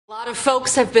A lot of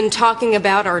folks have been talking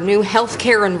about our new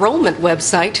healthcare enrollment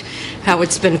website, how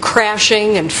it's been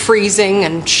crashing and freezing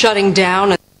and shutting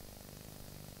down. A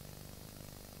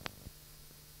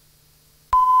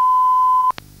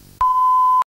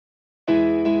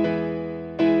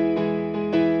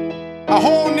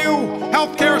whole new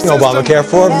healthcare system. Obamacare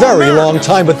for a very long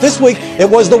time, but this week it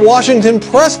was the Washington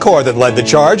press corps that led the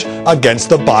charge against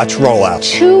the botch rollout.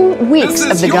 2 weeks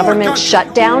of the government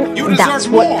shutdown, that's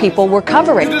what people were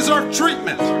covering. You deserve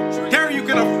treatment, care you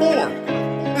can afford.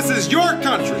 This is your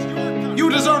country. You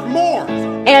deserve more.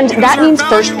 And that means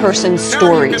first-person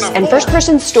stories. And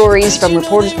first-person stories from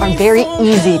reporters are very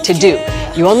easy to do.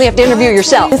 You only have to interview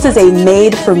yourself. This is a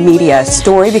made-for-media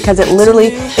story because it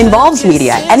literally involves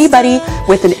media. Anybody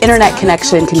with an internet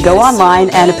connection can go online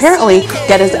and apparently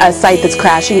get a site that's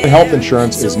crashing. Health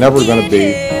insurance is never going to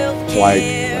be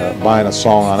like buying a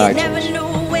song on iTunes.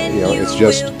 You know, it's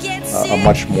just a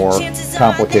much more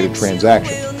complicated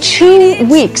transaction. 2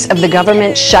 weeks of the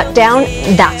government shutdown,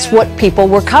 that's what people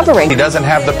were covering. He doesn't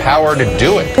have the power to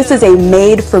do it. This is a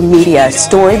made-for-media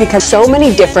story because So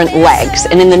many different legs.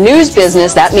 And in the news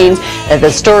business, that means that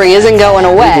the story isn't going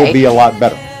away. It will be a lot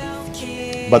better.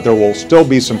 But there will still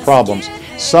be some problems.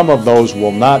 Some of those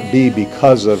will not be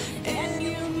because of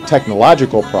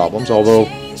technological problems, although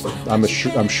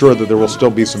I'm sure that there will still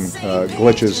be some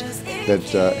glitches that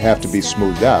have to be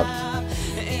smoothed out.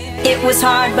 It was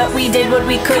hard, but we did what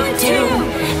we could do.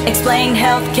 Explain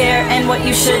healthcare and what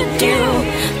you should do.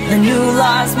 The new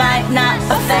laws might not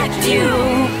affect you,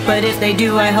 but if they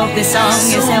do, I hope this song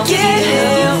is helping you.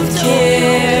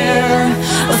 Healthcare,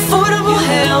 affordable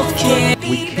healthcare.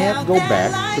 We can't go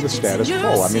back to the status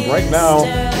quo. I mean, right now,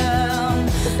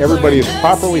 everybody is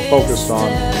properly focused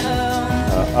on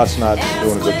us not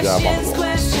doing a good job on the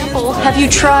road. Have you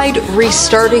tried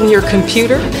restarting your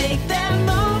computer?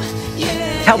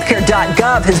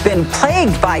 Healthcare.gov has been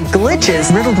plagued by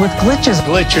glitches, riddled with glitches.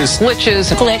 Glitches.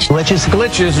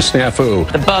 Snafu.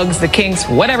 The bugs, the kinks,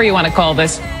 whatever you want to call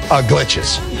this.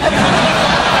 Glitches.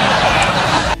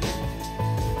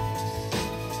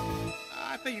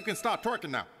 I think you can start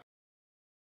twerking now.